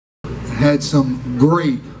had some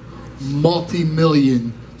great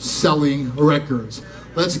multi-million selling records.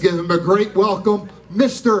 Let's give him a great welcome,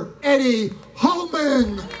 Mr. Eddie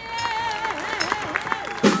HOLMAN.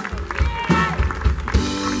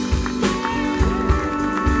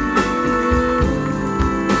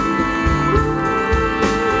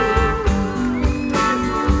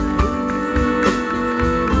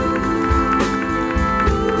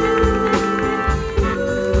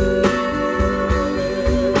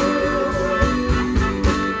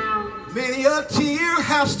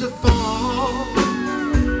 Has to fall,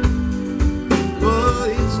 but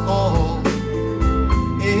it's all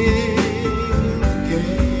in the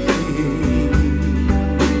game,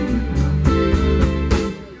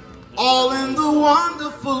 all in the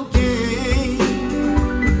wonderful game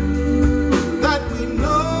that we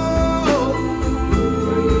know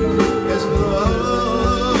as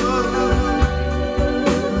love.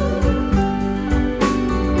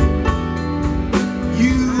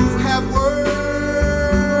 You have words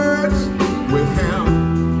with him,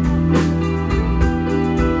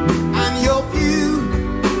 and your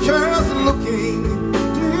future's looking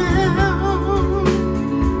down.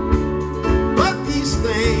 But these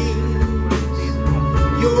things,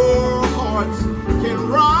 your heart can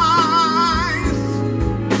rise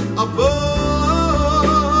above.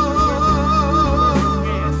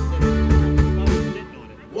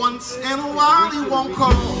 Once in a while he won't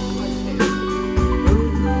call,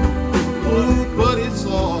 but it's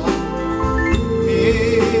all in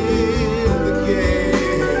the game.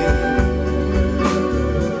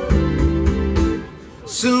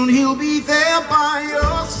 Soon he'll be there by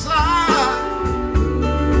your side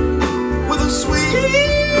with a sweet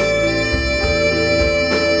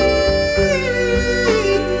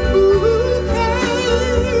bouquet,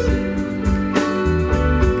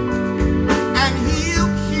 and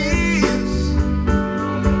he'll kiss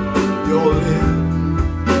your lips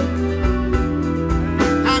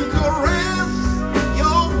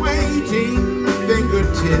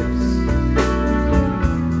fingertips,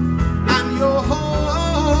 and your hearts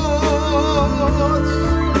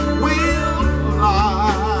will fly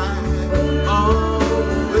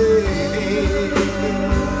away.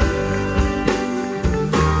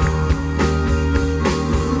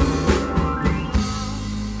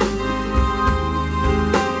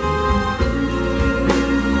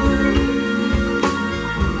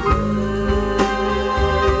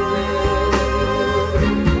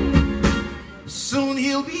 Soon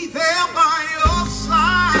he'll be there by your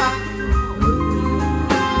side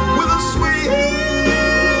with a sweet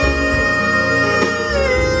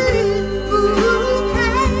bouquet,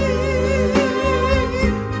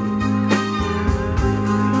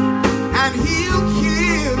 and he'll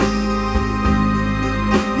kiss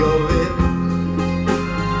your lips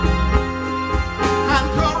and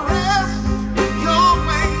caress your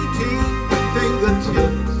waiting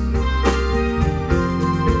fingertips.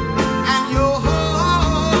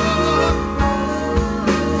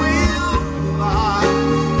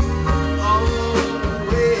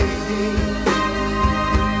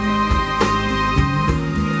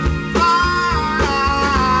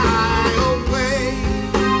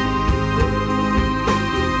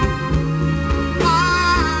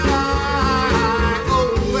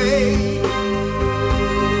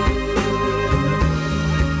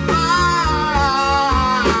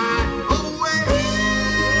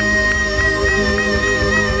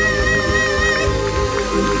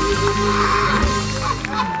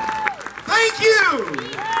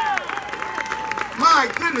 My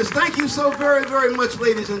goodness, thank you so very, very much,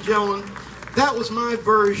 ladies and gentlemen. That was my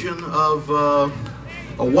version of a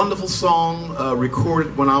wonderful song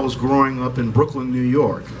recorded when I was growing up in Brooklyn, New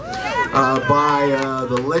York, by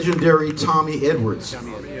the legendary Tommy Edwards.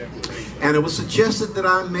 And it was suggested that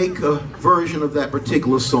I make a version of that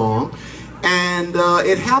particular song. And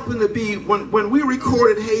it happened to be, when we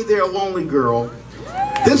recorded Hey There Lonely Girl,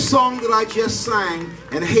 this song that I just sang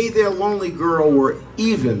and Hey There Lonely Girl were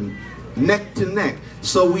even, neck to neck.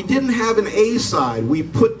 So we didn't have an A side. We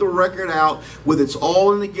put the record out with It's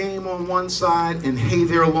All in the Game on one side and Hey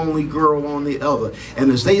There Lonely Girl on the other.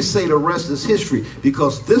 And as they say, the rest is history,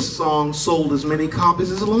 because this song sold as many copies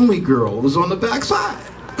as Lonely Girl. It was on the back side.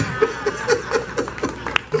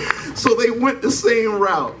 So they went the same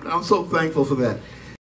route. I'm so thankful for that.